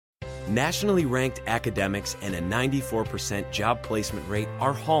Nationally ranked academics and a 94% job placement rate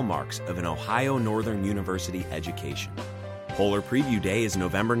are hallmarks of an Ohio Northern University education. Polar Preview Day is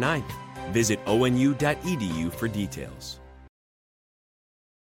November 9th. Visit onu.edu for details.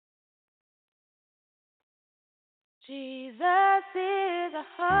 Jesus is a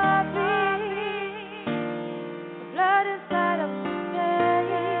heartbeat, the blood inside of my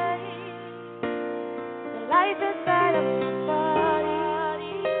veins, the life inside of my body,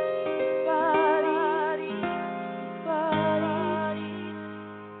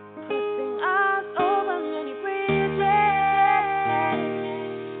 crossing us over many bridges.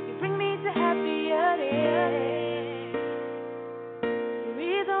 You bring me to happier days. The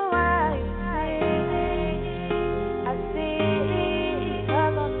reason why you sing,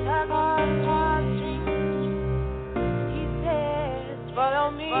 tug on heartstrings. He says, follow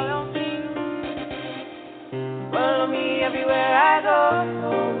me, follow me everywhere I go.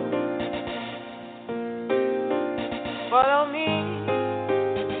 Follow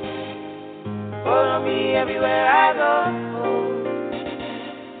me everywhere I go.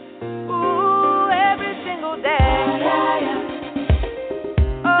 Ooh, every single day.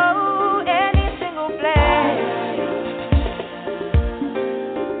 Oh, any single place.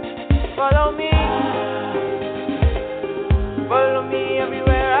 Follow me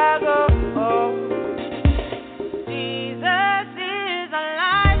everywhere I go. Jesus is a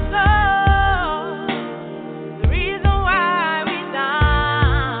life song, the reason why we dance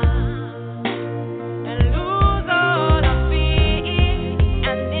and lose all our fear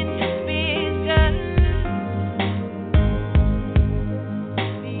and inhibition.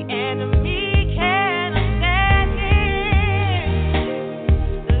 The enemy cannot stand it.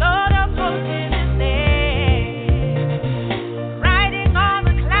 The Lord of hosts is his name, riding on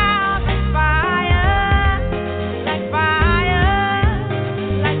the clouds of fire, like fire,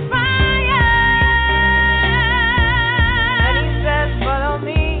 like fire. And he says, follow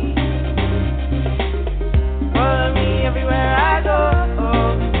me everywhere I go.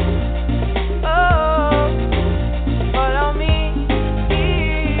 Oh, follow me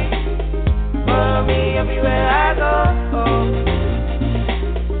everywhere I go.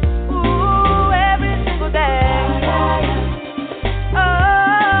 Ooh, every single day. Oh,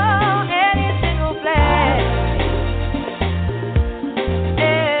 any single place.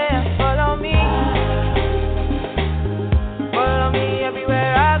 Yeah, follow me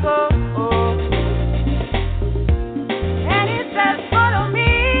everywhere I go. And it says, follow me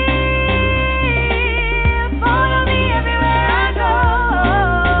everywhere I go.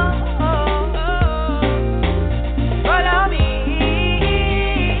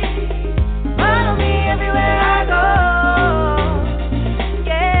 Follow me everywhere I go.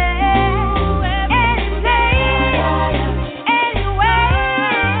 Yeah, any place, anywhere.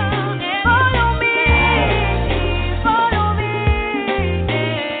 Follow me everywhere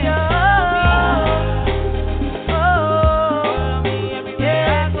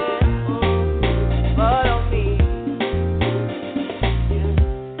I go. Follow me.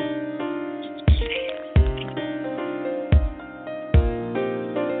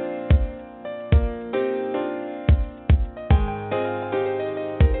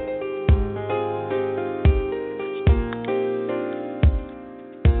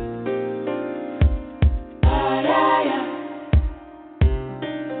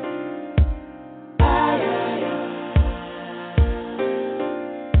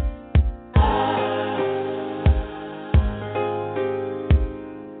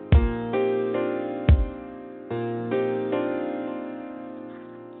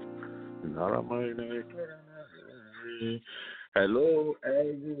 Hello,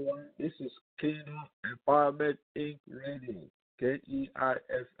 everyone. This is Kingdom Empowerment Inc. Radio,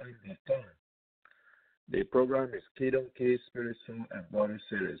 KEIFM.com. The program is Kingdom K Spiritual and Body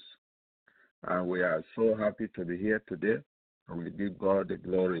Series. And we are so happy to be here today. And we give God the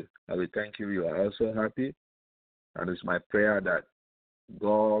glory. And we thank you. You are also happy. And it's my prayer that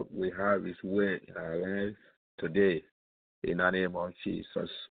God will have his way in our life today. In the name of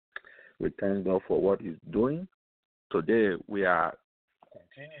Jesus. We thank God for what he's doing. Today we are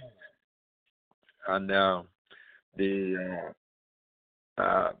continuing. And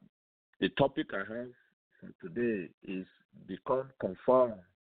the topic I have for today is become conform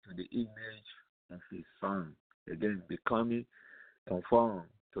to the image of his son. Again, becoming conform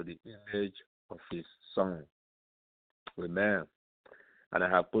to the image of his son. Amen. And I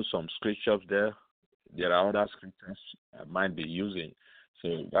have put some scriptures there. There are other scriptures I might be using. So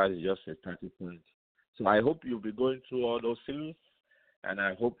that is just a starting point. So I hope you'll be going through all those things, and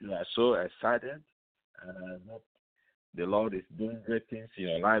I hope you are so excited, and I hope The Lord is doing great things in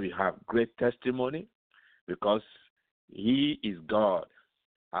your life. You have great testimony because He is God.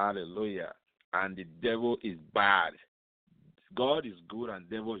 Hallelujah. And the devil is bad. God is good and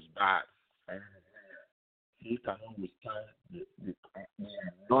devil is bad. And he cannot withstand the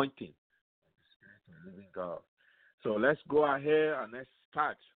anointing of the Spirit of the living God. So let's go ahead and let's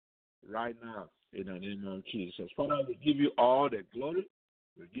start right now in the name of Jesus. Father, we give you all the glory.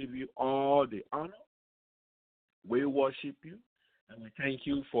 We give you all the honor. We worship you. And we thank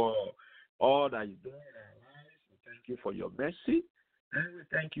you for all that you do in our lives. We thank you for your mercy. And we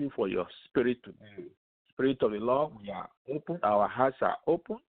thank you for your spirit today. Spirit of the Lord, we are open. Our hearts are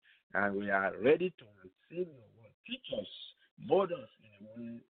open. And we are ready to receive your word. Teach us, mold us in a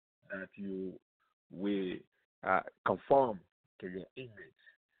way that you will conform to your image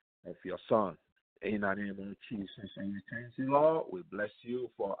of your Son. In the name of Jesus. And we thank you, Lord. We bless you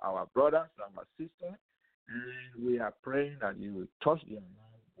for our brothers and our sisters. And we are praying that you will touch their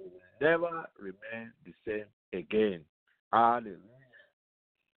lives. They will never remain the same again. Hallelujah.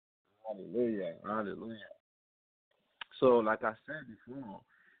 Hallelujah. Hallelujah. So, like I said before,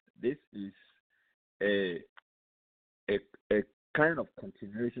 this is a kind of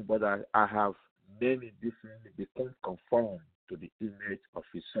continuation, but I have named it differently. Become conformed to the image of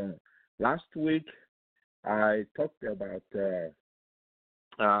His Son. Last week, I talked about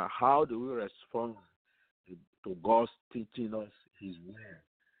how do we respond to God's teaching us His way.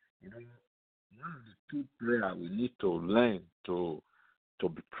 You know, one of the two prayers we need to learn to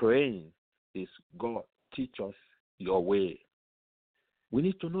be praying is, God, teach us your way. We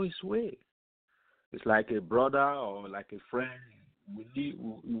need to know His way. It's like a brother or like a friend.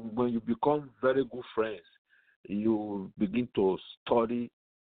 When you become very good friends, you begin to study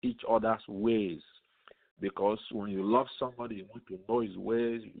each other's ways. Because when you love somebody, you want to know his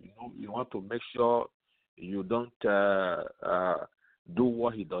ways. You want to make sure you don't do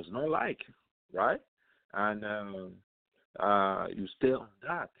what he does not like, right? And you stay on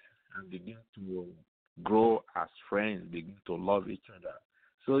that and begin to grow as friends, begin to love each other.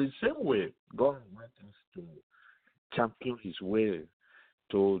 So in the same way, God wants us to champion His way,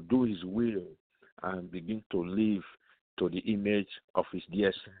 to do His will, and begin to live to the image of His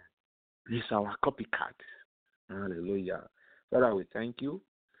dear Son. He's our copycat. Hallelujah. Father, we thank you.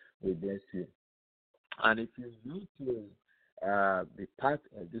 We bless you. And if you need to be part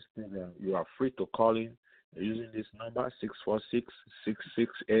of this program, you are free to call in using this number,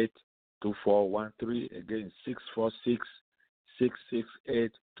 646-668-2413. Again,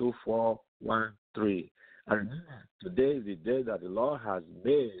 646-668-2413. And today is the day that the Lord has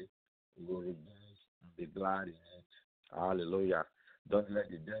made. We will rejoice and be glad in it. Hallelujah. Don't let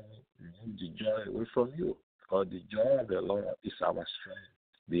the devil remove the joy away from you, because the joy of the Lord is our strength.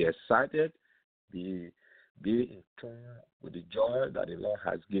 Be excited. Be in tune with the joy that the Lord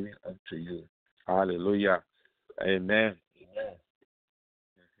has given unto you. Hallelujah. Amen. Amen.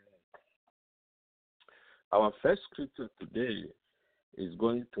 Our first scripture today is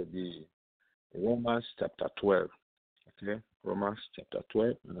going to be Romans chapter 12. Okay, Romans chapter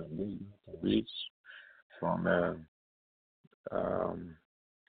 12, and I'm going to read from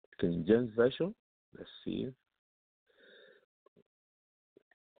King James Version. Let's see.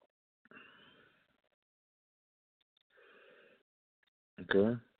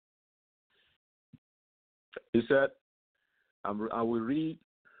 Okay. He said, I will read.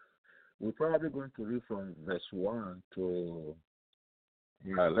 We're probably going to read from verse 1 to,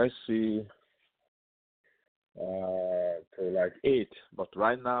 let's see, to like 8. But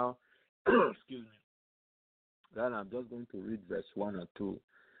right now, excuse me, then I'm just going to read verse 1 and 2.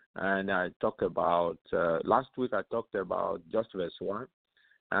 And I talked about, last week I talked about just verse 1.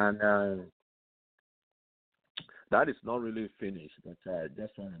 And that is not really finished, but I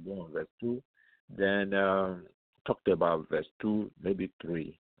just want to go on verse 2. Then talked about verse 2, maybe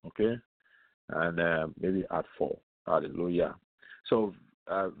 3, okay? And maybe at 4. Hallelujah. So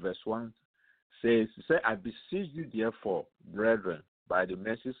verse 1 says, I beseech you, therefore, brethren, by the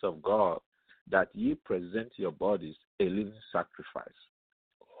mercies of God, that ye present your bodies a living sacrifice,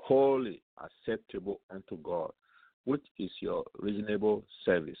 wholly acceptable unto God, which is your reasonable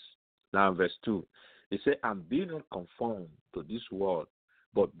service. Now, verse 2, it says, and be not conformed to this world,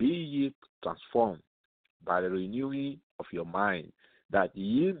 but be ye transformed by the renewing of your mind, that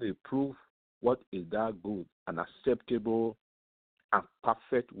ye may prove what is that good and acceptable and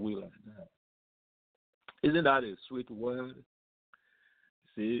perfect will of God. Isn't that a sweet word?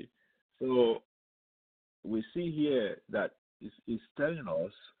 See, so we see here that it's telling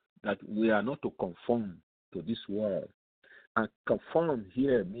us that we are not to conform to this world. And conform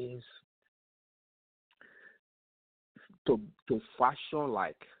here means to fashion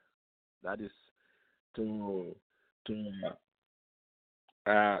like, that is to to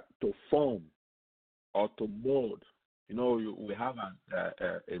to form or to mold. We have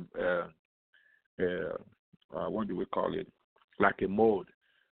what do we call it? Like a mold.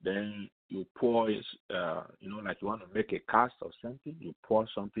 Then you pour it, like you want to make a cast of something, you pour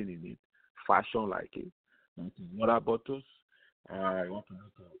something in it, fashion like it. Like water bottles, you want to make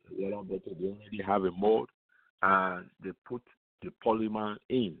a water bottle, they already have a mold, and they put the polymer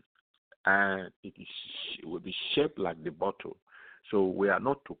in, and it will be shaped like the bottle. So we are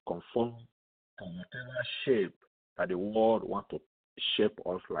not to conform to whatever shape that the world want to shape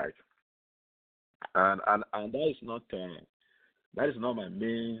us like. And that is not my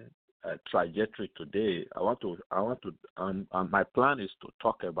main trajectory today. And my plan is to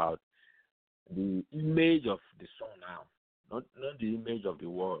talk about the image of the son now, not the image of the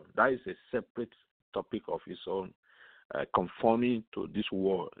world. That is a separate topic of its own. Conforming to this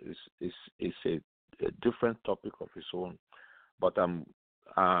world is a different topic of its own. But I'm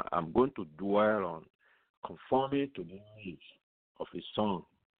going to dwell on conforming to the image of his son.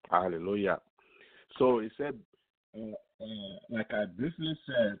 Hallelujah. So he said, like I briefly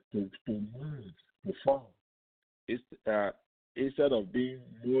said, to move, to form, instead of being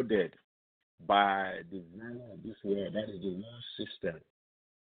molded by the value of this world, that is the world system.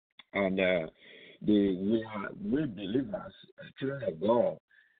 And we believers, children of God,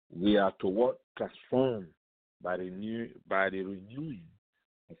 we are to what? Transformed by the renewing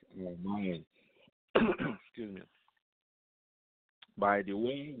of our mind. Excuse me. By the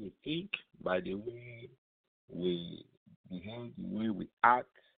way we think, by the way we behave, the way we act,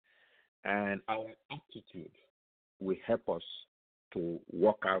 and our attitude will help us to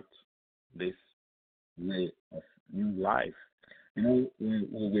work out this way of new life. When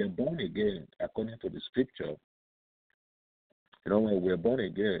we are born again, according to the scripture, when we are born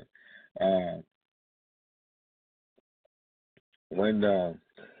again, when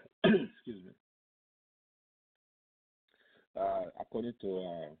excuse me, according to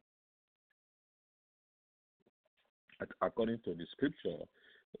the scripture,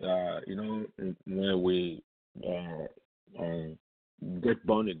 when we get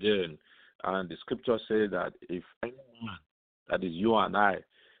born again, and the scripture says that if anyone, that is you and I,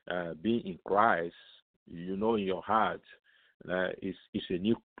 be in Christ, in your heart, is a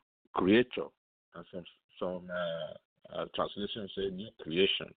new creature, and some translations say new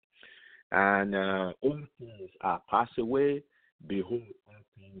creation, and all things are passed away. Behold, all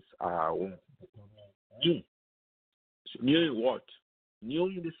things are new. New in what? New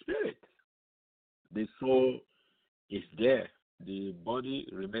in the spirit. The soul is there. The body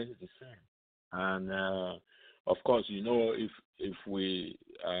remains the same. And of course, if we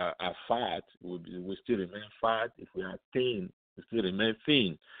are fat, we still remain fat. If we are thin, we still remain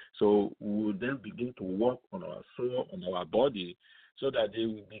thin. So we will then begin to work on our soul, on our body, so that they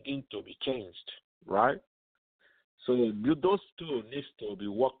will begin to be changed, right? So those two needs to be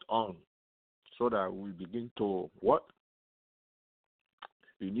worked on, so that we begin to what?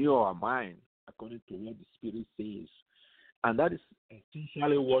 Renew our mind according to what the Spirit says. And that is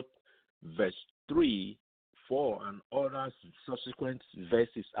essentially what verse 3, 4, and other subsequent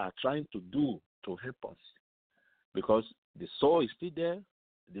verses are trying to do to help us. Because the soul is still there,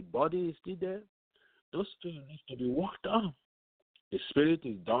 the body is still there. Those two need to be worked on. The spirit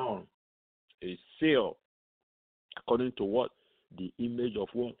is down, is sealed according to what? The image of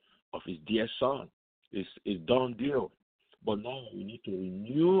what? Of his dear son. Is done deal. But now we need to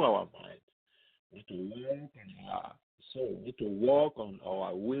renew our mind. We need to work on our soul. We need to work on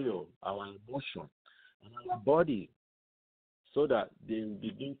our will, our emotion, and our body, so that they will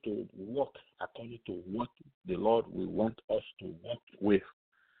begin to work according to what the Lord will want us to work with.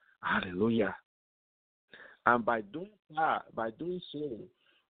 Hallelujah. And by doing so,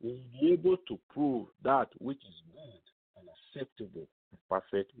 we will be able to prove that which is good and acceptable and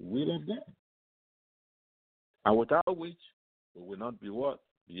perfect will of God. And without which we will not be what?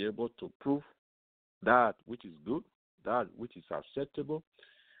 Be able to prove that which is good, that which is acceptable,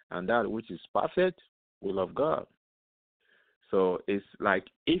 and that which is perfect will of God. So it's like,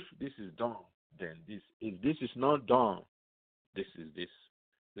 if this is done, then this. If this is not done, this is this.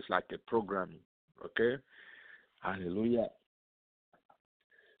 It's like a programming. Okay? Hallelujah.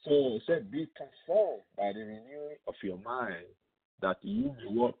 So it said, be transformed by the renewing of your mind, that you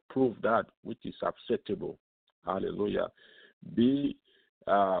will prove that which is acceptable. Hallelujah. Be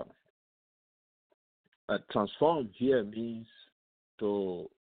transformed here means to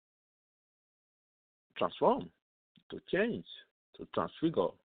transform, to change, to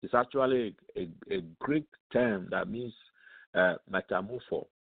transfigure. It's actually a Greek term that means metamorpho,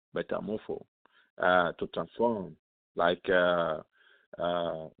 to transform, like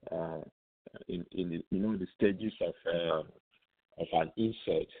in the stages of an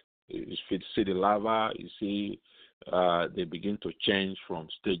insect. You see the larva, you see they begin to change from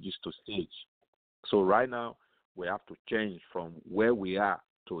stages to stage. So right now we have to change from where we are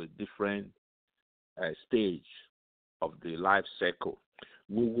to a different stage of the life cycle.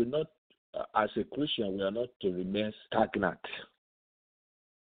 We will not, as a Christian, we are not to remain stagnant.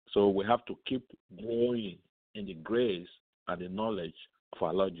 So we have to keep growing in the grace and the knowledge of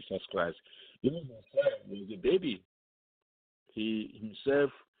our Lord Jesus Christ. Even himself was a baby. He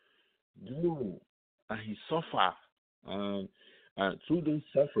himself grew and he suffered. And through this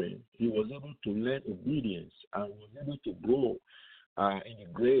suffering, he was able to learn obedience and was able to grow in the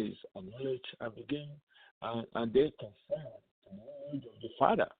grace and knowledge and begin and they conform to the knowledge of the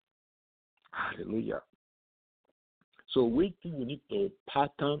Father. Hallelujah. So we too need to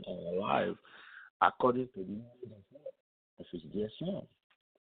pattern our life according to the knowledge of his dear Son.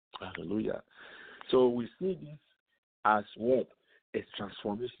 Hallelujah. So we see this as what? A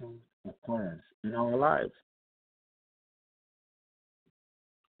transformation occurrence in our lives.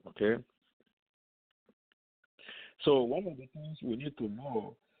 Okay? So one of the things we need to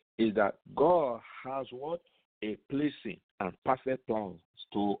know is that God has what? A pleasing and perfect plan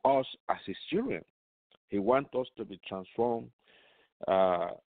to us as his children. He wants us to be transformed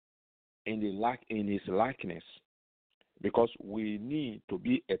in his likeness, because we need to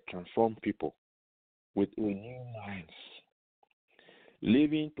be a transformed people with renewed minds,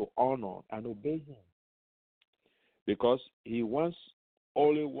 living to honor and obey him, because he wants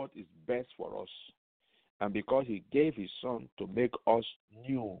only what is best for us, and because he gave his Son to make us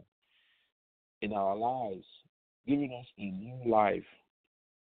new in our lives, giving us a new life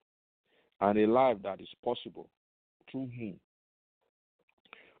and a life that is possible through him.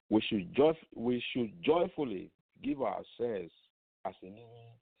 We should joyfully give ourselves as a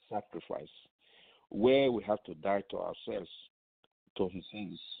living sacrifice, where we have to die to ourselves, to his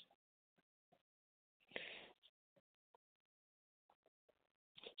sins.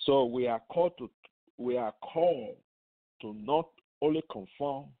 So we are called to not only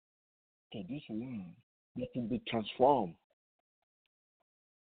conform to this world, but to be transformed.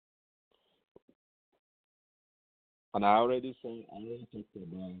 And I already talked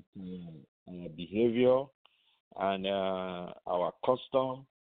about our behavior and our custom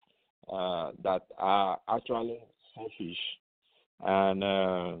that are actually selfish and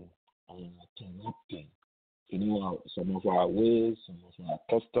corrupting. You know, some of our ways, some of our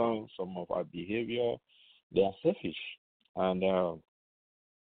customs, some of our behavior, they are selfish, and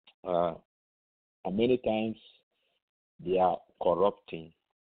many times they are corrupting.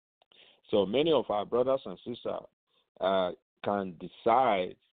 So many of our brothers and sisters can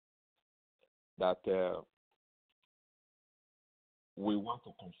decide that we want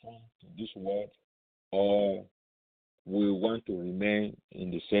to conform to this world, or we want to remain in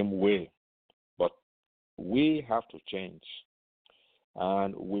the same way. But we have to change,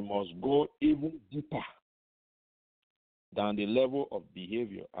 and we must go even deeper than the level of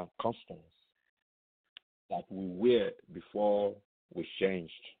behavior and customs that we were before we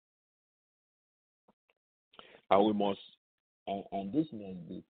changed. And we must, and this must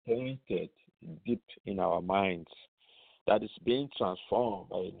be planted deep in our minds, that is being transformed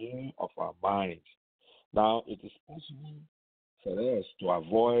by the renewing of our minds. Now, it is possible for us to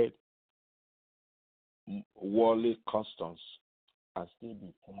avoid worldly customs and still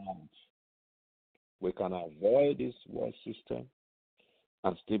be proud. We can avoid this world system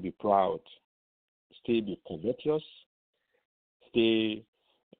and still be proud, still be covetous, still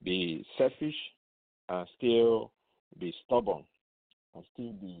be selfish, and still be stubborn, and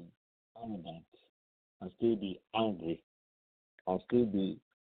still be arrogant, and still be angry, and still be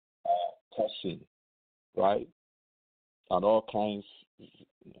cursing, right? And all kinds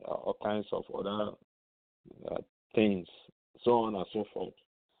of other things, so on and so forth.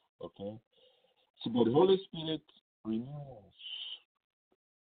 Okay. So, but the Holy Spirit renews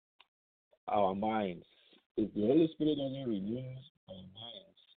our minds. If the Holy Spirit doesn't renew our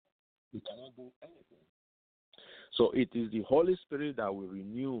minds, we cannot do anything. So it is the Holy Spirit that will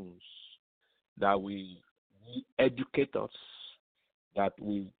renew, that will educate us, that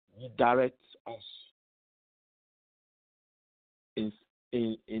will direct us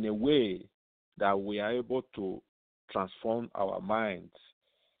in a way that we are able to transform our minds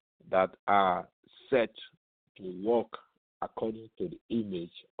that are set to walk according to the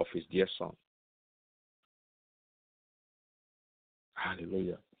image of his dear Son.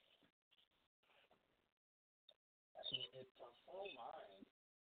 Hallelujah. So a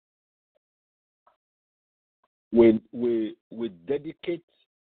we dedicate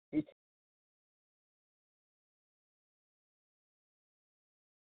it.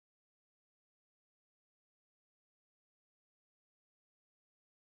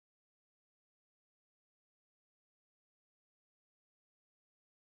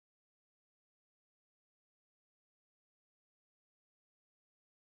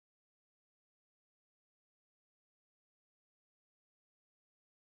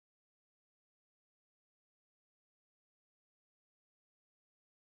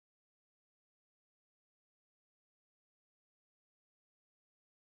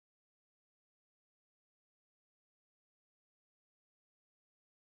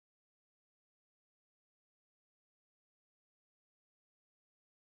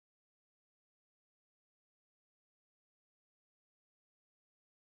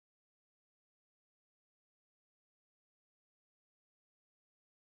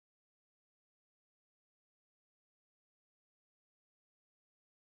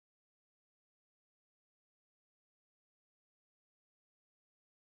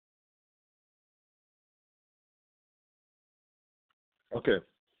 Okay,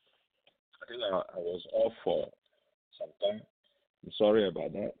 I think I was off for some time. I'm sorry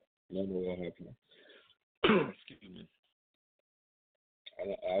about that. I don't know what happened. Excuse me.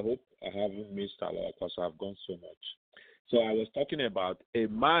 I hope I haven't missed a lot because I've gone so much. So I was talking about a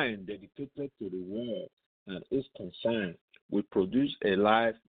mind dedicated to the word and its concern will produce a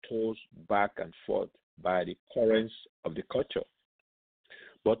life tossed back and forth by the currents of the culture.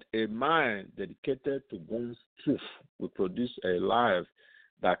 But a mind dedicated to God's truth will produce a life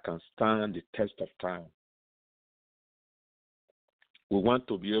that can stand the test of time. We want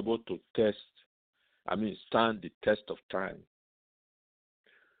to be able to stand the test of time.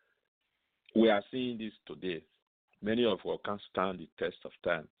 We are seeing this today. Many of us can't stand the test of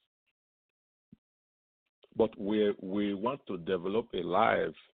time. But we want to develop a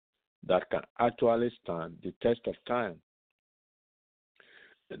life that can actually stand the test of time.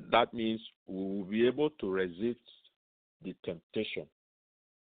 That means we will be able to resist the temptation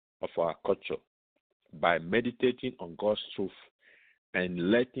of our culture by meditating on God's truth and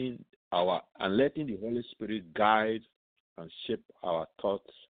letting the Holy Spirit guide and shape our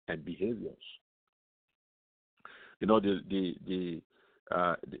thoughts and behaviors. You know, the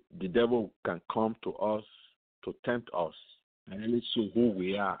devil can come to us to tempt us and really see who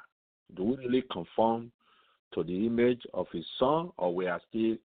we are. Do we really conform to the image of his son, or we are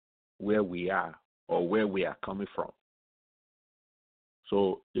still where we are or where we are coming from?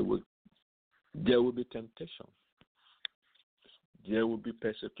 So there will be temptation. There will be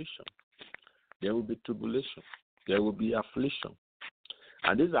persecution. There will be tribulation. There will be affliction.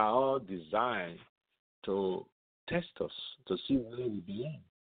 And these are all designed to test us, to see where we belong,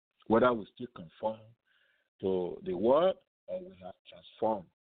 whether we still conform to the word or we have transformed,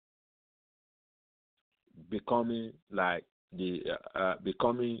 becoming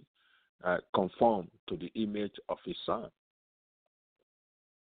conformed to the image of his son.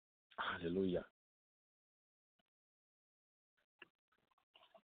 Hallelujah.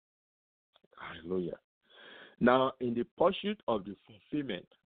 Hallelujah. Now, in the pursuit of the fulfillment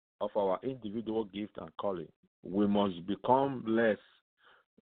of our individual gift and calling, we must become less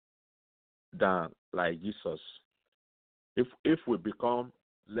than like Jesus. If we become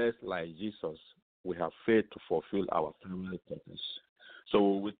less like Jesus, we have failed to fulfill our primary purpose.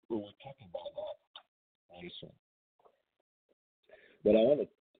 So we will talk about that very soon. But I want to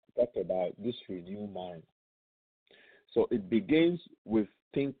talk about this renewed mind. So it begins with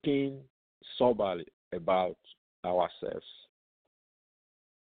thinking soberly about ourselves.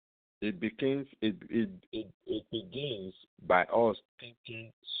 It begins by us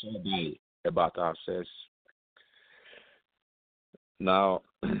thinking soberly about ourselves. Now,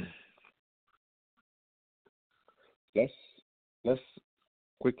 let's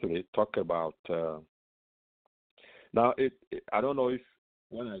quickly talk about. Now, I don't know if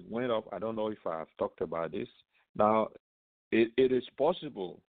when I went up, I don't know if I have talked about this. Now, it is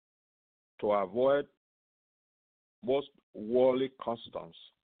possible to avoid most worldly customs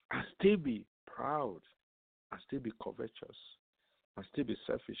and still be proud, and still be covetous, and still be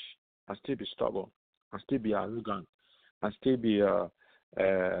selfish, and still be stubborn, and still be arrogant, and still be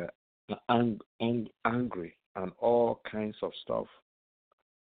angry, and all kinds of stuff.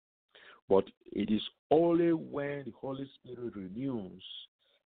 But it is only when the Holy Spirit renews,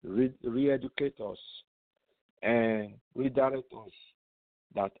 re-educates us, and redirects us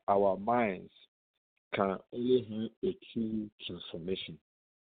that our minds can only have a true transformation.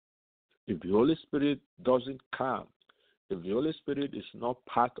 If the Holy Spirit doesn't come, if the Holy Spirit is not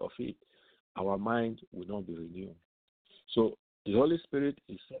part of it, our mind will not be renewed. So the Holy Spirit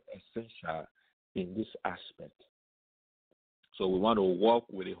is so essential in this aspect. So we want to walk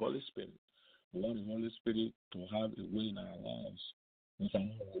with the Holy Spirit. We want the Holy Spirit to have a way in our lives. We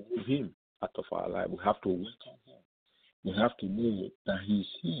cannot remove Him out of our life. We have to welcome Him. We have to know that He is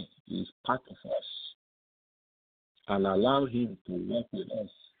here. He is part of us. And allow Him to work with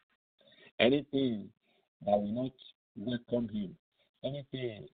us. Anything that will not welcome Him,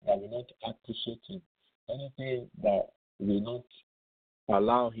 anything that will not appreciate Him, anything that will not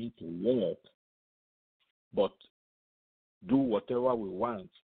allow Him to work, but do whatever we want,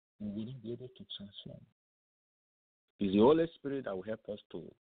 we will not be able to transform. It's the Holy Spirit that will help us to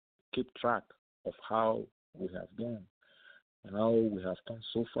keep track of how we have done and how we have done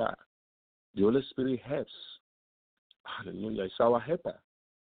so far. The Holy Spirit helps. Hallelujah. It's our helper.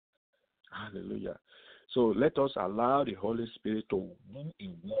 Hallelujah. So let us allow the Holy Spirit to do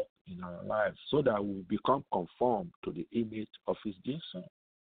a work in our lives so that we become conformed to the image of His dear Son.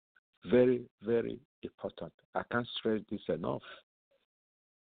 Very, very important. I can't stress this enough.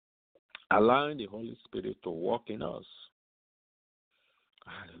 Allowing the Holy Spirit to work in us.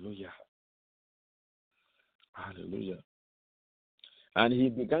 Hallelujah. Hallelujah. And he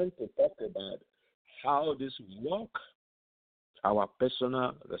began to talk about how this work, our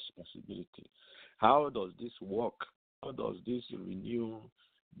personal responsibility. How does this work? How does this renewed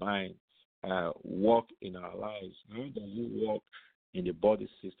mind work in our lives? How does it work in the body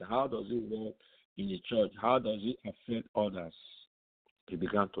system? How does it work in the church? How does it affect others? He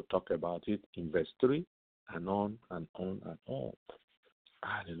began to talk about it in verse 3 and on and on and on.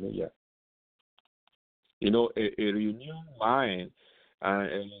 Hallelujah. You know, a renewed mind and a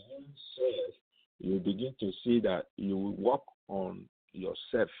renewed self, you begin to see that you will work on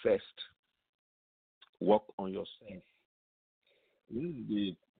yourself first. Work on yourself. One of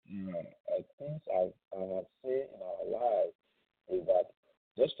the things I have seen in our lives is that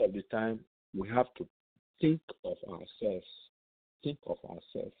most of the time we have to think of ourselves. Think of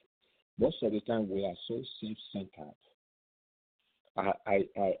ourselves. Most of the time we are so self-centered.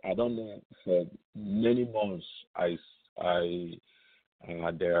 I don't know, for many months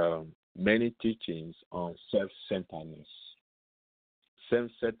there are many teachings on self-centeredness.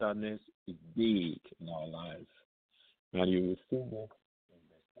 Self-centeredness is big in our life. And you will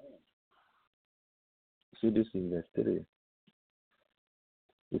see this in verse 3.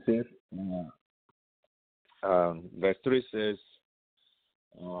 It says, verse 3 says,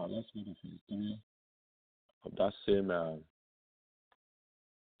 let's go to verse 3 of that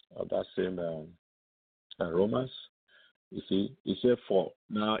same Romans. You see, it said, for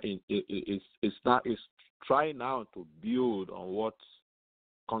now it's trying now to build on what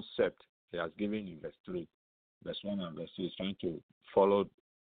concept he has given in verse 3. Verse 1 and verse 2 is trying to follow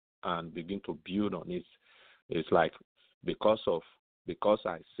and begin to build on it. It's like because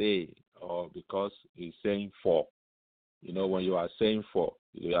I say, or because he's saying for. You know, when you are saying for,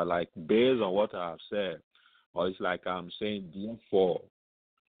 you are like based on what I have said, or it's like I'm saying therefore.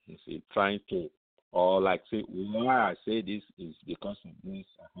 You see, trying to, or like say why I say this is because of this.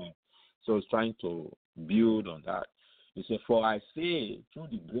 So it's trying to build on that. He said, for I say through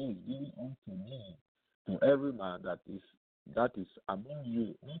the grace given unto me, to every man that is among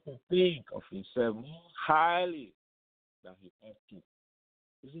you, not to think of himself more highly than he ought to.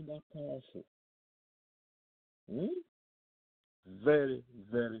 Isn't that powerful? Very,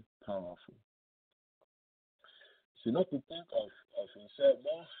 very powerful. So not to think of himself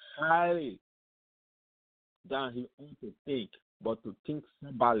more highly than he ought to think, but to think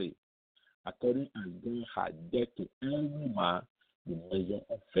soberly, according as God had dealt to every man the measure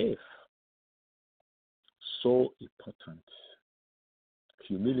of faith. So important.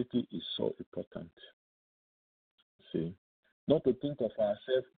 Humility is so important. See, not to think of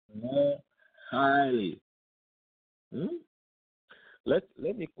ourselves more highly. Let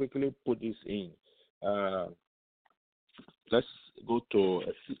me quickly put this in. Let's go to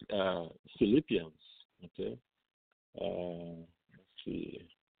Philippians. Okay. Let's see.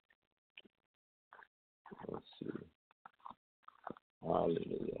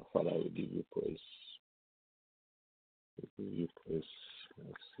 Hallelujah. Father, we give you praise. We give you praise.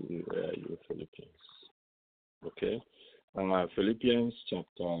 Let's see where are you, Philippians. Okay. Philippians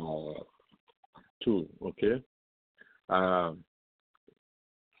chapter 2. Okay.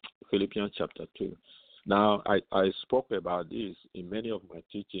 Philippians chapter 2. Now, I spoke about this in many of my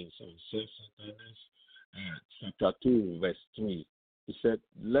teachings on self-centeredness. Chapter 2, verse 3. He said,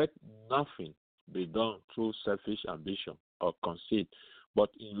 let nothing be done through selfish ambition or conceit, but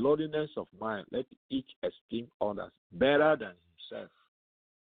in lowliness of mind, let each esteem others better than himself.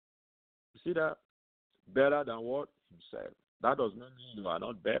 See that? Better than what? Himself. That does not mean you are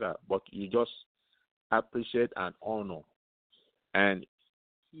not better, but you just appreciate and honor and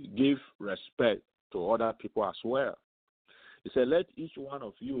give respect to other people as well. He said, let each one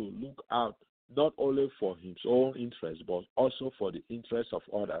of you look out not only for his own interest, but also for the interest of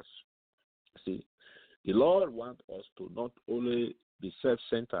others. See, the Lord wants us to not only be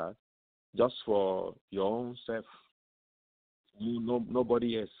self-centered just for your own self.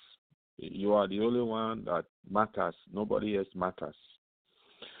 Nobody else. You are the only one that matters. Nobody else matters.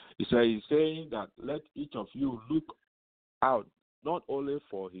 He's saying that let each of you look out not only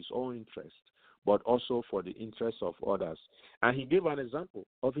for his own interest, but also for the interest of others. And he gave an example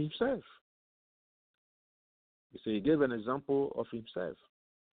of himself. He gave an example of himself.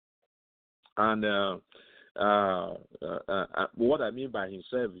 And what I mean by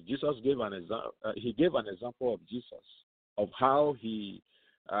himself, Jesus gave an example. He gave an example of Jesus, of how he,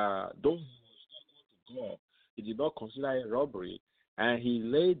 though he was not to God, he did not consider it robbery, and he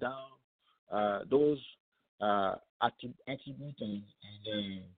laid down those attributes and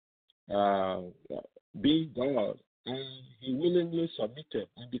being God, and he willingly submitted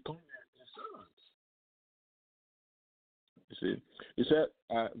and became a servant. You see, he said,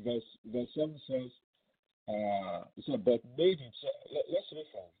 verse 7 says, he said, but made himself, let's read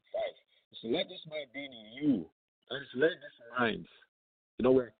from 5. He said, let this mind be in you, and let this mind,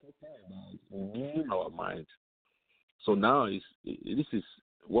 we're talking about renewing our mind. So now this is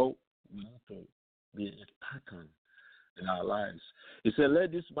what we need to be a pattern in our lives. He said,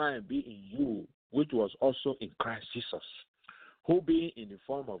 let this mind be in you, which was also in Christ Jesus, who being in the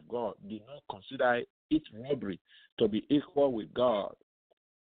form of God did not consider it robbery to be equal with God.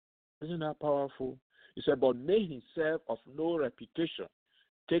 Isn't that powerful? He said, but made himself of no reputation,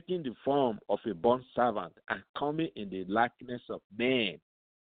 taking the form of a bond servant and coming in the likeness of men.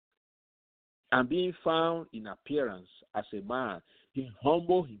 And being found in appearance as a man, he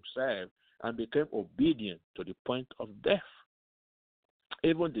humbled himself and became obedient to the point of death,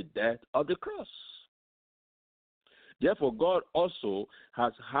 even the death of the cross. Therefore, God also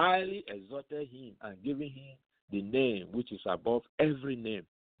has highly exalted him and given him the name which is above every name,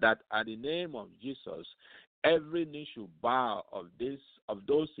 that at the name of Jesus, every knee should bow of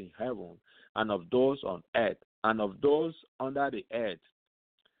those in heaven and of those on earth and of those under the earth,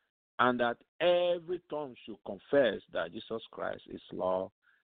 and that every tongue should confess that Jesus Christ is Lord,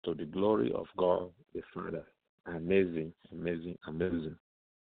 to the glory of God the Father. Amazing, amazing, amazing.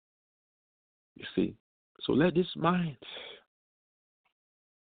 You see, so let this mind,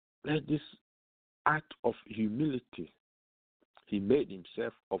 let this act of humility, he made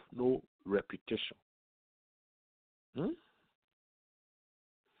himself of no reputation.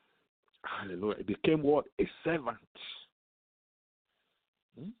 Hallelujah. He became what? A servant.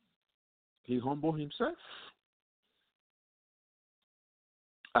 He humbled himself.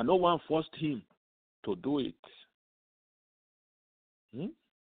 And no one forced him to do it.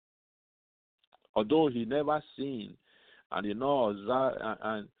 Although he never sinned and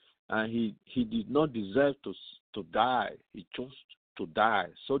and he did not deserve to die, he chose to die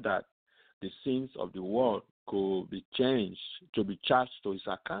so that the sins of the world could be changed, to be charged to his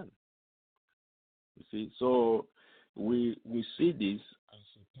account. You see, so we see this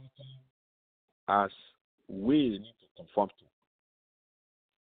as a pattern as we need to conform to.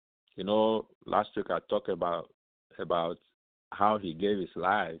 Last week I talked about how he gave his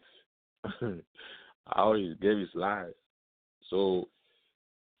life, how he gave his life. So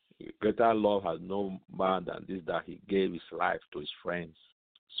greater love has no man than this, that he gave his life to his friends.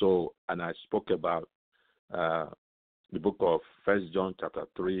 So, and I spoke about the book of 1 John chapter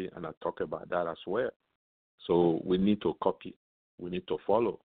 3, and I talk about that as well. So we need to copy, we need to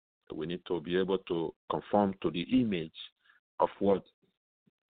follow, we need to be able to conform to the image of what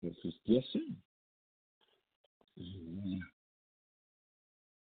is just saying.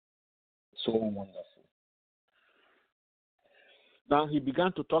 So wonderful. Now he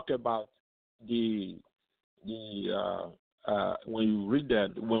began to talk about when you read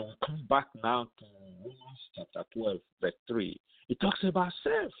that, when we come back now to Romans chapter 12, verse 3, it talks about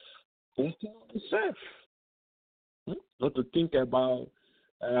self. Working on the self. Not to think about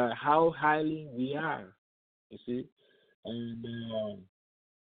how highly we are, you see, and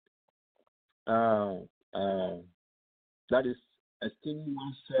that is esteeming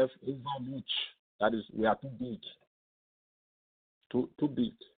oneself over much. That is, we are too big. Too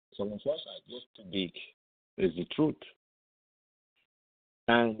big. Some of us are just too big. Is the truth.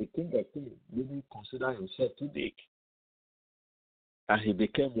 And the king of kings didn't consider himself too big. And he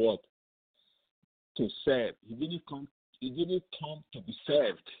became what? To serve. He didn't come to be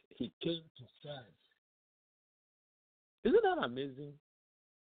served. he came to serve. Isn't that amazing?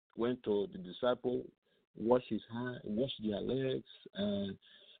 Went to the disciple, wash his hand, wash their legs, and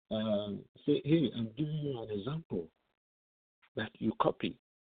say, "Hey, I'm giving you an example that you copy."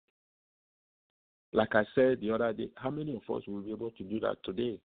 Like I said the other day, how many of us will be able to do that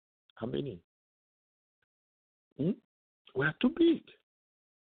today? How many? We are too big.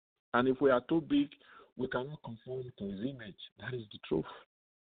 And if we are too big, we cannot conform to his image. That is the truth.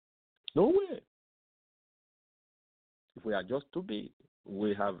 No way. If we are just too big,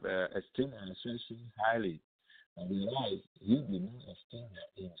 we have esteemed ourselves so highly. And we realize he did not esteem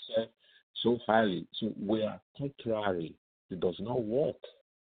himself so highly. So we are contrary. It does not work.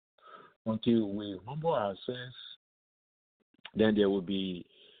 Until we humble ourselves, then there will be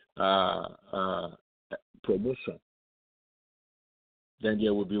promotion. Then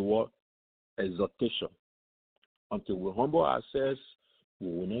there will be what? Exaltation. Until we humble ourselves, we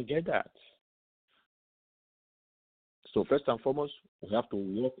will not get that. So first and foremost, we have to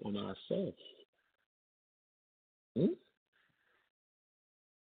work on ourselves.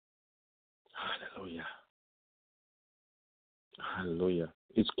 Hallelujah. Hallelujah.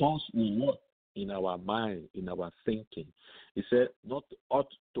 It comes with what? In our mind, in our thinking. He said, not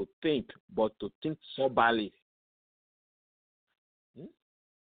ought to think, but to think soberly.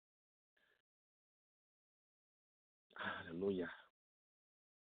 Hallelujah.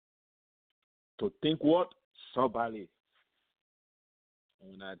 To think what? Soberly.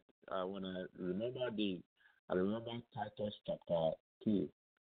 When I remember I remember Titus chapter 2.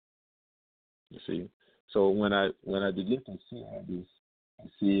 You see, so when I begin to see all this, I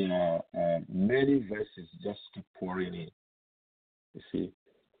see many verses just keep pouring in. You see,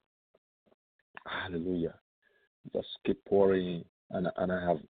 hallelujah, just keep pouring in, and I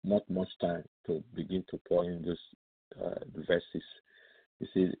have not much time to begin to pour in these verses. You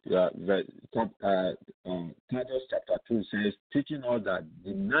see, Titus chapter 2 says, teaching us that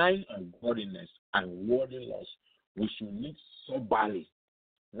denying ungodliness and worldly lust, we should live soberly,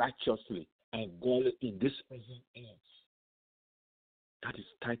 righteously, and godly in this present age. That is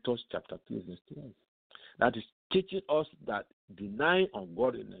Titus chapter 2, verse 12. That is teaching us that denying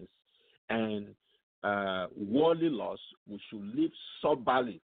ungodliness and worldly lust, we should live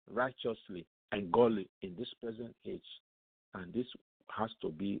soberly, righteously, and godly in this present age. And this has to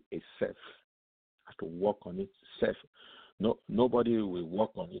be a self. Have to work on it self. No, nobody will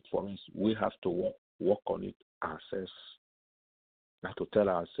work on it for us. We have to work on it ourselves. We have to tell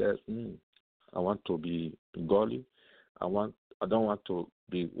ourselves, I want to be godly. I don't want to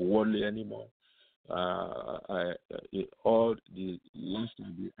be worldly anymore. All the lust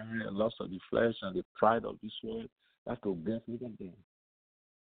of the eye, lust of the flesh, and the pride of this world, I have to get rid of them.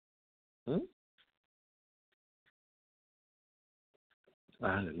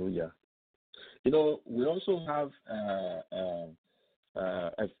 Hallelujah. You know, we also have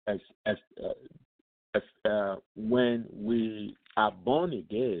when we are born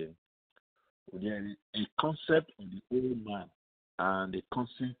again, there is a concept of the old man and a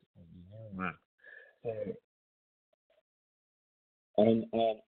concept of the new man. And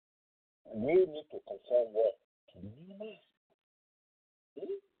we need to conform what? To the new man.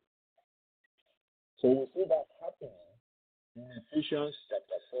 So we see that happening in Ephesians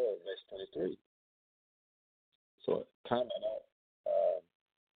chapter 4, verse 23. So time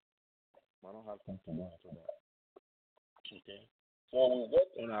I don't have time to go into that. Okay. So we work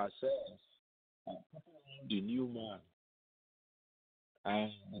on ourselves and put on the new man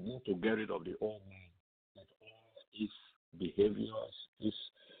and begin to get rid of the old man. Like all his behaviors, his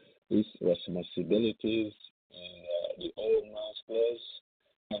responsibilities in the old man's place,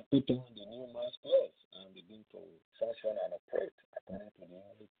 and put on the new man's place and begin to function and operate according to the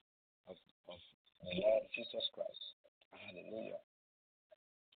image of the Lord Jesus Christ. Hallelujah.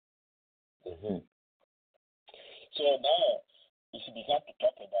 So now, if you begin to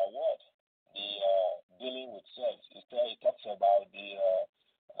talk about what? The dealing with self, it talks about the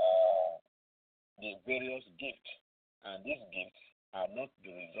various gifts. And these gifts are not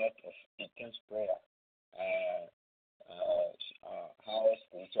the result of intense prayer, how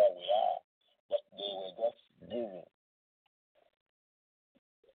spiritual we are, but they were just given.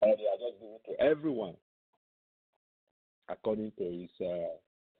 Or they are just given to everyone according to his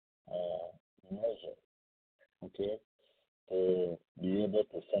measure. Okay? To be able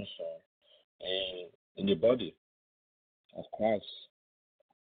to function in the body of Christ.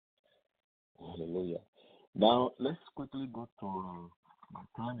 Hallelujah. Now, let's quickly go to my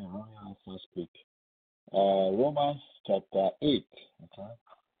time in Romans first quick. Romans chapter 8. Okay?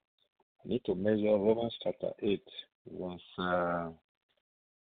 I need to measure Romans chapter 8, verse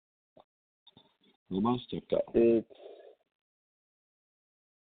Romans chapter 8,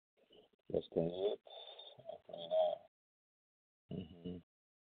 verse 28. Mm-hmm.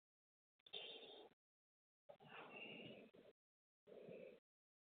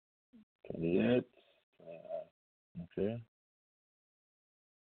 28. Okay.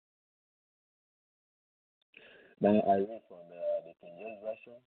 Now I read from the King James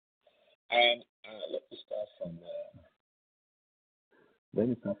Version. And let me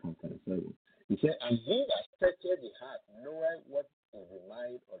start from 27. He said, and he that searcheth the heart knoweth what is the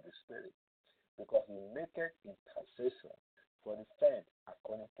mind of the Spirit, because he maketh intercession for the saints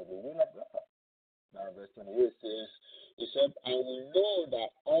according to the will of God. Now, verse 28 says, he said, I will know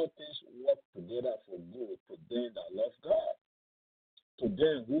that all things work together for good to them that love God, to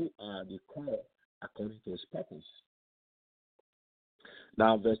them who are the called according to his purpose.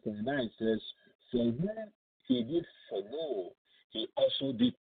 Now, verse 29 says, for whom he did foreknow, he also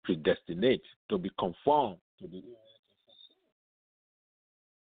did predestinate to be conformed to the image of his Son.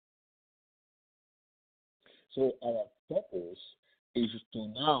 So our purpose is to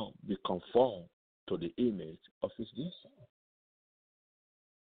now be conformed to the image of his dear Son.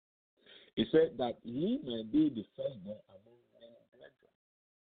 He said that he may be the firstborn among many brethren.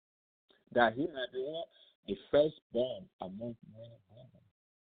 That he may be what? The firstborn among many brethren.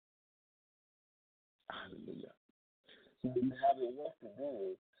 Hallelujah. So we have a work to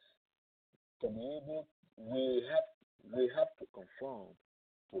do to be able, we have to conform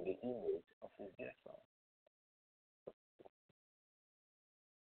to the image of his dear Son.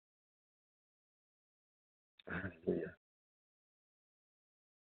 Hallelujah.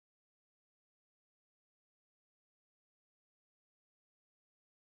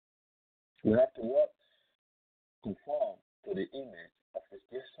 We have to what? Conform to the image of his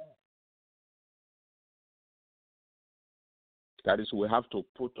dear Son. That is, we have to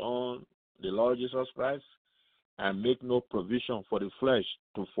put on the Lord Jesus Christ and make no provision for the flesh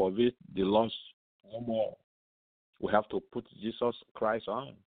to forbid the lust no more. We have to put Jesus Christ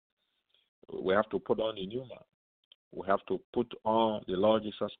on. We have to put on the new man. We have to put on the Lord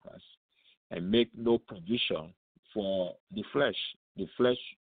Jesus Christ and make no provision for the flesh. The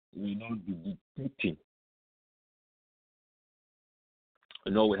flesh will not be dictating.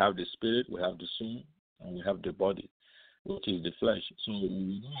 You know, we have the spirit, we have the soul, and we have the body, which is the flesh. So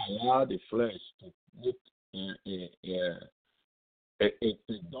we don't allow the flesh to make a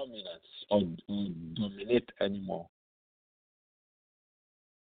predominance or dominate anymore.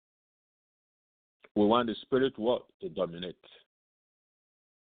 We want the spirit what? To dominate.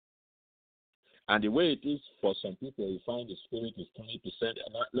 And the way it is for some people, you find the spirit is 20%.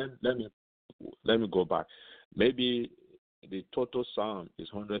 And let me go back. Maybe the total sound is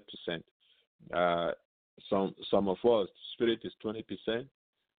 100%. Some of us, spirit is 20%.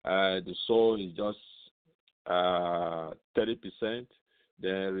 The soul is just 30%.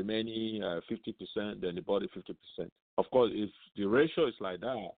 The remaining 50%. Then the body 50%. Of course, if the ratio is like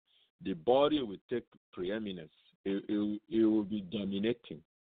that, the body will take preeminence. It will be dominating.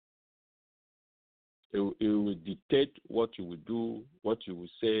 It will dictate what you will do, what you will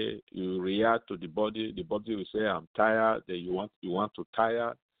say. You will react to the body. The body will say, "I'm tired." Then you want to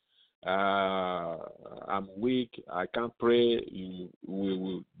tire. I'm weak. I can't pray. We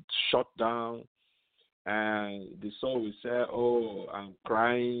will shut down, and the soul will say, "Oh, I'm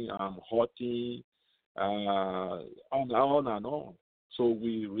crying. I'm hurting," on and on. So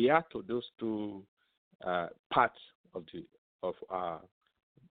we react to those two parts of our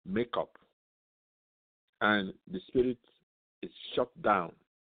makeup, and the spirit is shut down.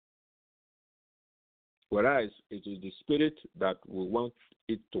 Whereas it is the spirit that we want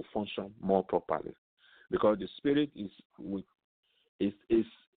it to function more properly, because the spirit is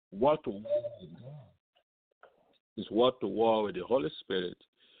what to war with God. It's what to war with the Holy Spirit.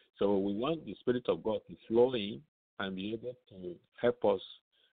 So we want the Spirit of God to flow in and be able to help us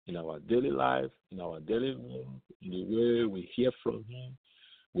in our daily life, in our daily work, in the way we hear from Him.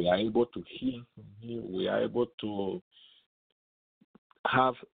 We are able to hear from Him. We are able to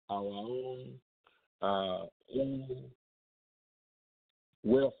have our own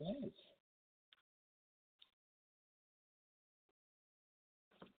way of life.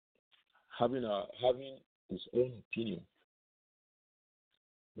 Having his own opinion.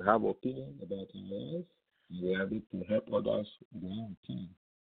 We have opinion about our life. We are able to help others with their own opinion.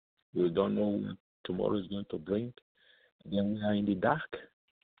 We don't know what tomorrow is going to bring. Then we are in the dark.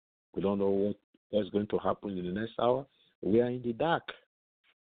 We don't know what's going to happen in the next hour. We are in the dark.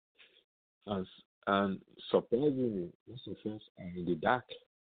 And surprisingly, most of us are in the dark.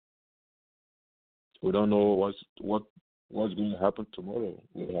 We don't know what's going to happen tomorrow.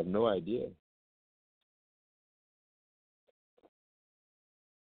 We have no idea.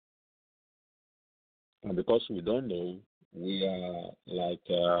 And because we don't know, we are like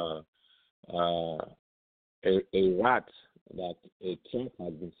a rat that a trap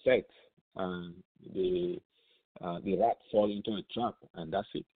has been set, and the rat fall into a trap, and that's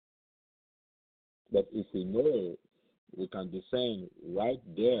it. But if we know, we can discern right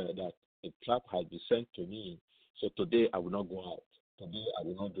there that a trap has been sent to me. So today I will not go out. Today I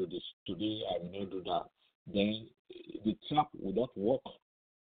will not do this. Today I will not do that. Then the trap will not work.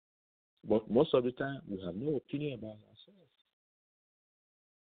 But most of the time we have no opinion about ourselves.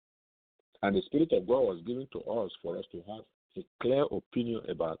 And the Spirit of God was given to us for us to have a clear opinion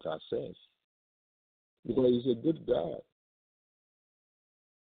about ourselves. Because He's a good God.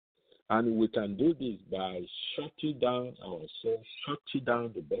 And we can do this by shutting down ourselves, shutting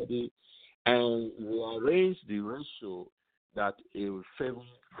down the body, and rearrange the ratio that it will favor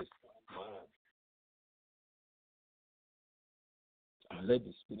the spirit man. And let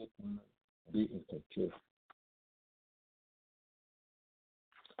the spirit man be in control.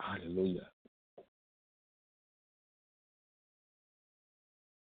 Hallelujah.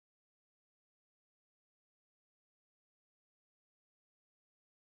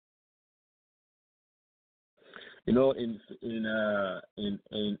 You know, in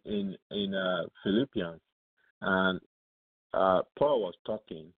Philippians, and Paul was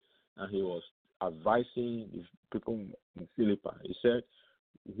talking, and he was advising the people in Philippi. He said,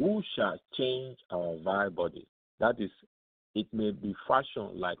 "Who shall change our vile body? That is, it may be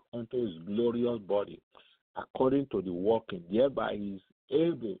fashioned like unto His glorious body, according to the working. Thereby He is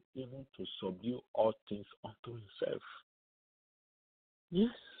able even to subdue all things unto Himself."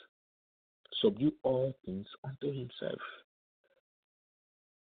 Yes, subdue all things unto Himself.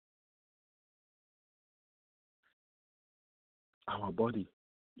 Our body,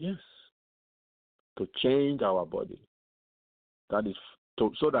 yes, to change our body. That is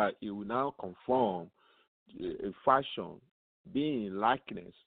so that it will now conform a fashion, being in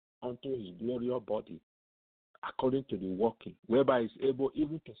likeness unto His glorious body, according to the working, whereby He is able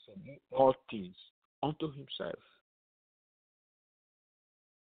even to subdue all things unto Himself.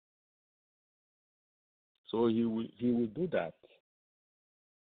 So He will do that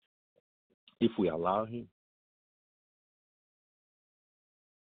if we allow Him.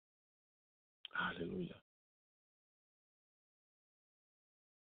 Hallelujah.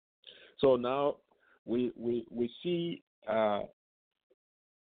 So now we see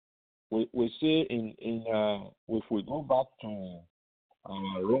we see in if we go back to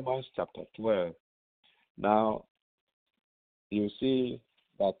Romans chapter 12, now you see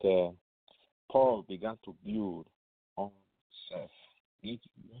that Paul began to build on self.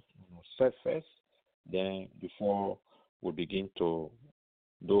 Self first, then before we begin to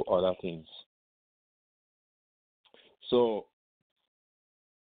do other things. So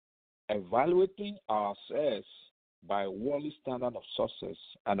evaluating ourselves by worldly standard of success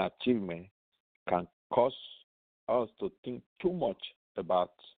and achievement can cause us to think too much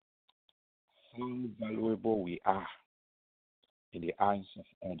about how valuable we are in the eyes of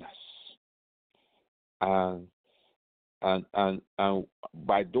others. And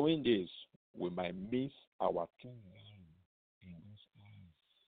by doing this, we might miss our true value in God's eyes.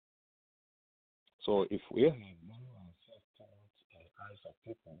 So if we have value ourselves towards the eyes of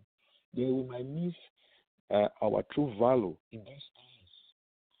people, then we might miss our true value in God's eyes.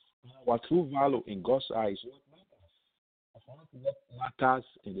 Our true value in God's eyes is what matters. What matters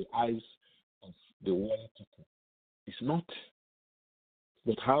in the eyes of the world people. It's not.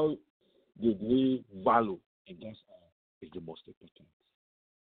 But how did we value in God's eyes is the most important.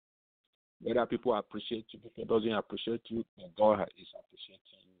 Whether people appreciate you, people doesn't appreciate you, but God is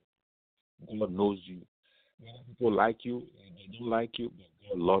appreciating you. God knows you. Whether people like you, they don't like you, but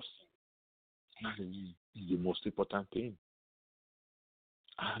God loves you. Hallelujah is the most important thing.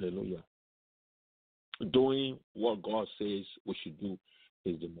 Hallelujah. Doing what God says we should do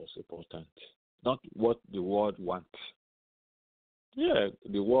is the most important. Not what the world wants. Yeah,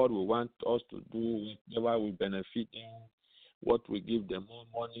 the world will want us to do whatever will benefit them, what will give them more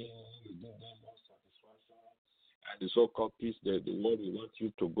money, will give them more satisfaction, and the so-called peace. The world will want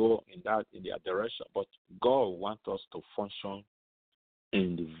you to go in their direction, but God wants us to function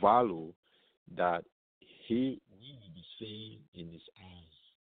in the value that He will be seeing in His eyes.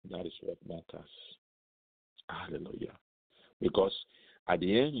 That is what matters. Hallelujah. Because at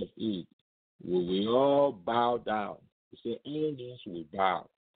the end of it, we will all bow down. We say, all things will bow,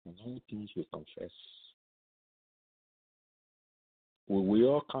 and all things will confess. We will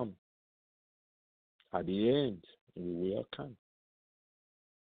all come. At the end, we will all come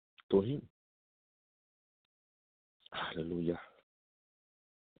to Him. Hallelujah.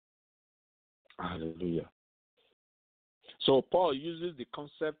 Hallelujah. So Paul uses the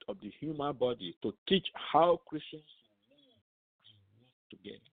concept of the human body to teach how Christians live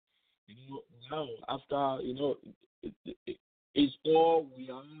together. Now after it's all we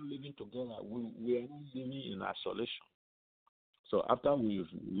are not living together. We are not living in isolation. So after we've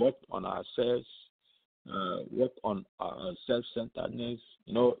worked on ourselves, worked on our self-centeredness,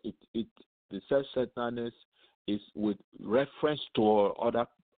 the self-centeredness is with reference to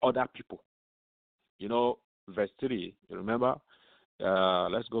other people. Verse 3, you remember?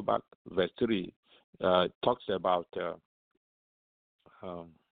 Let's go back. Verse 3 talks about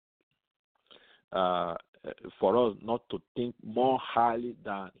for us not to think more highly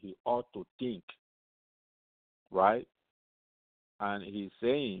than he ought to think, right? And he's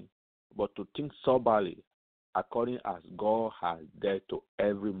saying, but to think soberly, according as God has dealt to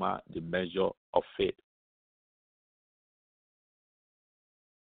every man the measure of faith.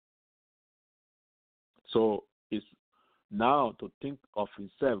 So it's now to think of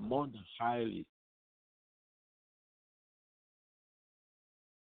himself more than highly.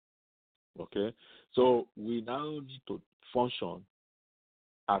 Okay? So we now need to function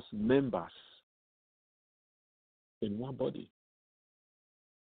as members in one body.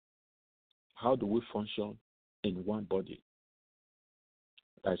 How do we function in one body?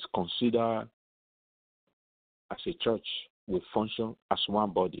 That's considered as a church. We function as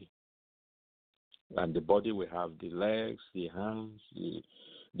one body. And the body, we have the legs, the hands,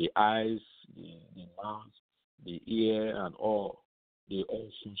 the eyes, the mouth, the ear, and all. They all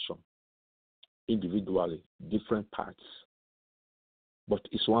function individually, different parts. But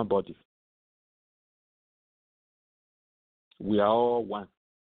it's one body. We are all one.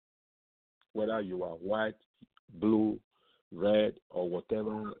 Whether you are white, blue, red, or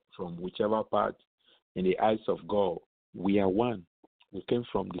whatever, from whichever part, in the eyes of God, we are one. We came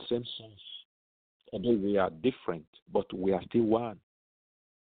from the same source. Although we are different, but we are still one.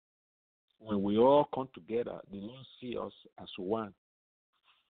 When we all come together, the Lord sees us as one.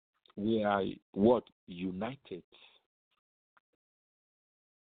 We are what? United.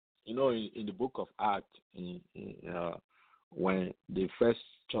 In the book of Acts, when the first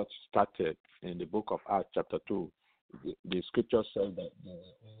church started, in the book of Acts chapter 2, the scripture says that they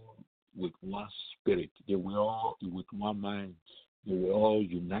were all with one spirit. They were all with one mind. They were all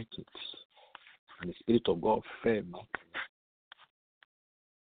united. And the Spirit of God fell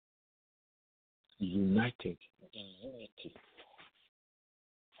united in unity.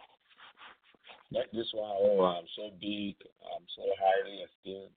 Like this one, I'm so big, I'm so highly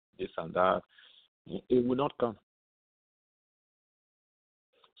esteemed, this and that. It will not come.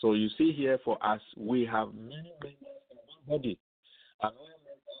 So you see here, for us, we have many members in one body. And all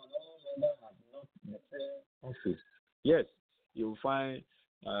members have not the same office. Yes, you will find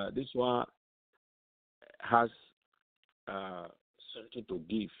this one has something to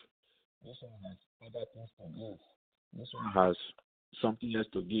give. This one has other things to give. This one has something else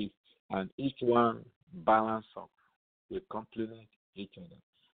to give. And each one balance up. We complement each other.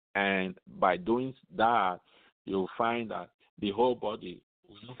 And by doing that, you'll find that the whole body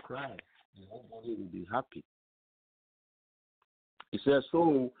will not cry. The whole body will be happy. It says,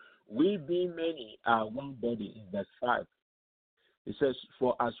 so we being many are one body in verse 5. It says,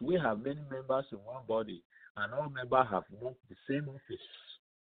 for as we have many members in one body, and all members have not the same office.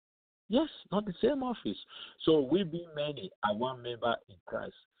 Yes, not the same office. So we being many are one member in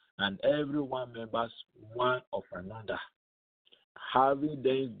Christ, and every one members one of another, having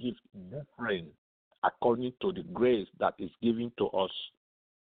then gift different according to the grace that is given to us.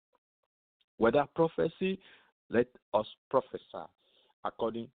 Whether prophecy, let us prophesy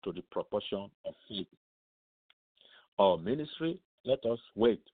according to the proportion of faith. Or ministry, let us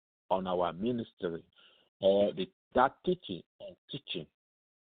wait on our ministry, or that teaching on teaching.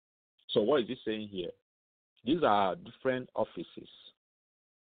 So what is he saying here? These are different offices.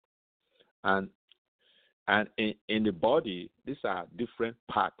 And in the body, these are different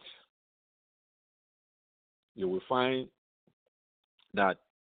parts. You will find that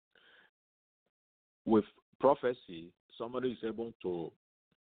with prophecy, somebody is able to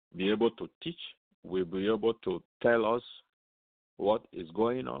teach, will be able to tell us what is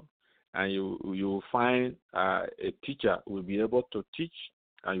going on. And you will find a teacher will be able to teach,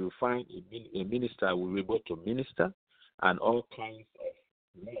 and you will find a minister will be able to minister, and all kinds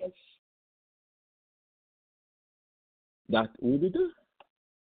of words that will be done.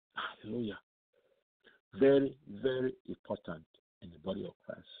 Hallelujah. Very, very important in the body of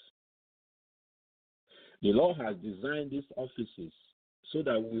Christ. The Lord has designed these offices so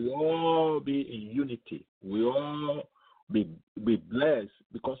that we all be in unity. We all be blessed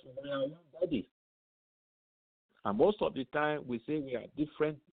because we are one body. And most of the time we say we are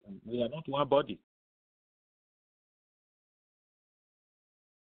different, we are not one body.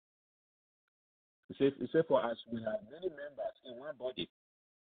 It says for us, we have many members in one body,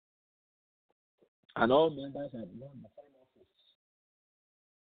 and all members have one the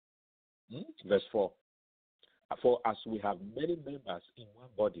same office. Verse 4. For as we have many members in one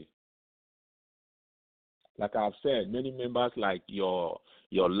body, like I've said, many members like your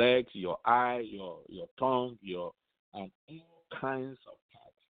legs, your eye, your tongue, and all kinds of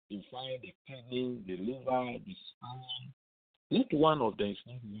parts. You find the kidney, the liver, the spine. Not one of them is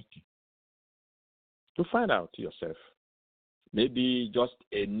not working. To find out yourself. Maybe just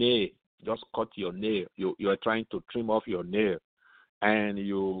a nail, just cut your nail. You are trying to trim off your nail, and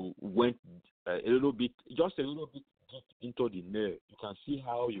you went a little bit deep into the nail. You can see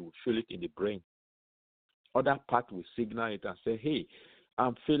how you will feel it in the brain. Other part will signal it and say, hey,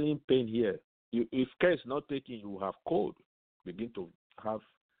 I'm feeling pain here. If care is not taken, you will have cold. Begin to have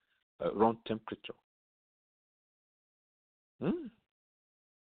wrong temperature.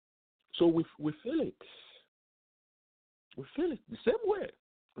 So we feel it. We feel it the same way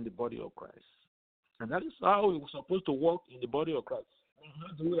in the body of Christ. And that is how we're supposed to walk in the body of Christ.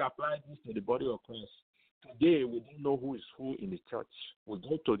 How do we apply this to the body of Christ? Today, we don't know who is who in the church. We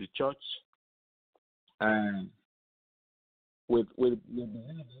go to the church and we believe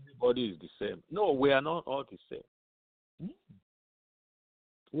everybody is the same. No, we are not all the same.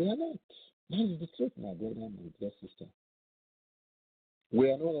 We are not. That is the truth, my brother and my dear sister. We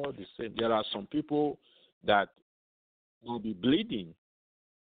are not all the same. There are some people that will be bleeding.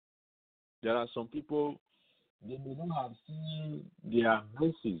 There are some people, they may not have seen their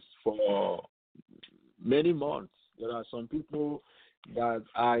menses for many months. There are some people that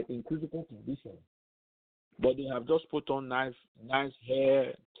are in critical condition, but they have just put on nice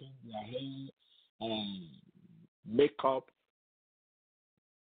hair, trimmed their hair, makeup.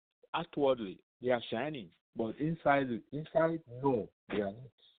 Outwardly, they are shining, but inside, no, they are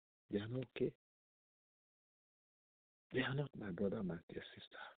not. They are not okay. They are not, my brother, my dear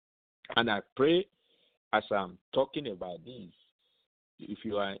sister. And I pray as I'm talking about this, if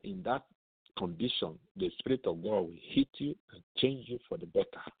you are in that condition, the Spirit of God will hit you and change you for the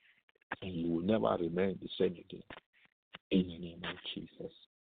better. And you will never remain the same again. In the name of Jesus.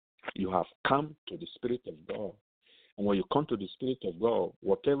 You have come to the Spirit of God. And when you come to the Spirit of God,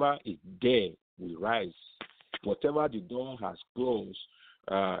 whatever is there will rise. Whatever the door has closed,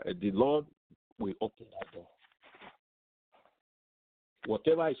 the Lord will open that door.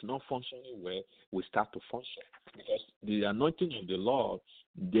 Whatever is not functioning well will start to function. Because the anointing of the Lord,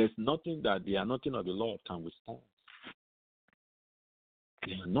 there's nothing that the anointing of the Lord can withstand.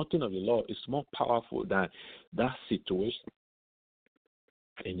 The anointing of the Lord is more powerful than that situation.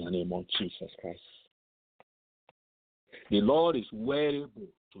 In the name of Jesus Christ. The Lord is well able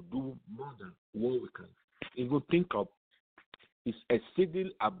to do more than what we can even think of. It's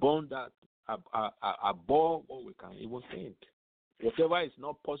exceeding abundant, above what we can even think. Whatever is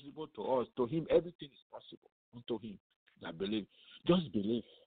not possible to us, to Him, everything is possible. Unto Him that believe. Just believe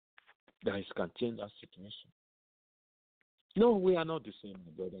that He can change that situation. No, we are not the same,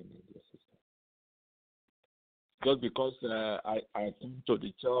 my brother and my dear sister. Just because I come to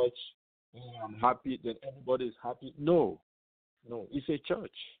the church, I'm happy that everybody is happy. No, it's a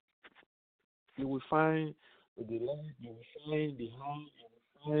church. You will find the leg, you will find the hand, you will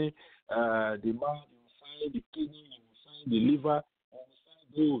find the mouth, you will find the kidney, you will find the liver, you will find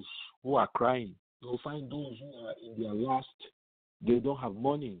those who are crying. You will find those who are in their last. They don't have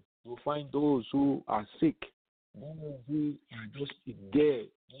money. You will find those who are sick. Those who are just there.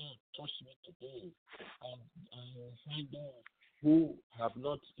 Lord, touch me today. And you will find those who have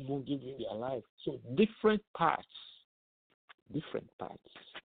not even given their life. So different parts.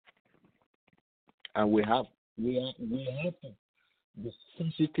 And we have to be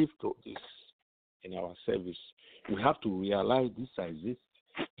sensitive to this in our service. We have to realize this exists,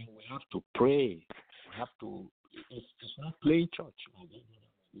 and we have to pray. We have to. It's not playing church.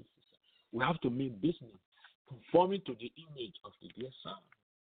 We have to mean business, conforming to the image of the dear Son.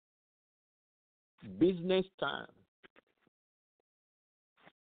 Business time.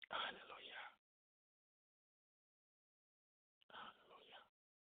 Hallelujah.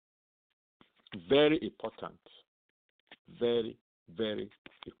 Very important. Very, very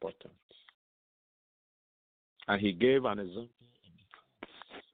important. And He gave an example in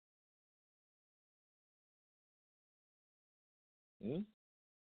the cross.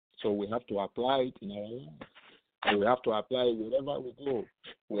 So we have to apply it in our life. And we have to apply it wherever we go.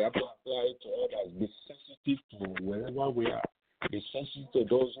 We have to apply it to others. Be sensitive to wherever we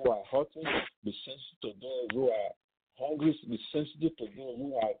those who are hurting. Be sensitive to those who are hungry. Be sensitive to those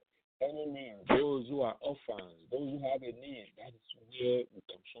who are enemies, those who are orphans, those who have a need. That is where we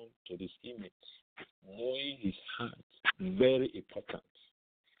come to this image. Knowing his heart, very important.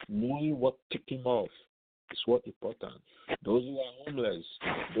 Knowing what tick him off is what important. Those who are homeless,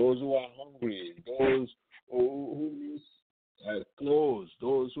 those who are hungry, those who need clothes,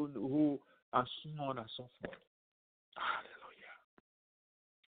 those who are so on and so forth. Hallelujah.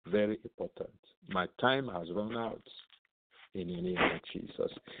 Very important. My time has run out in the name of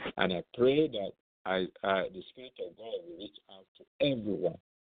Jesus. And I pray that the Spirit of God will reach out to everyone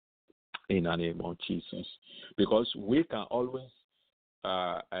in the name of Jesus. Because we can always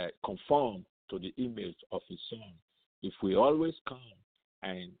conform to the image of his Son if we always come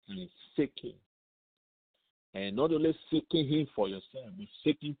and seek him. And not only seeking him for yourself, but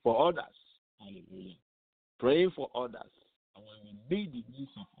seeking for others. Hallelujah. Praying for others. And when we meet the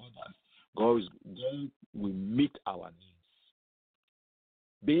needs of others, God will meet our needs.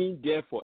 Being there for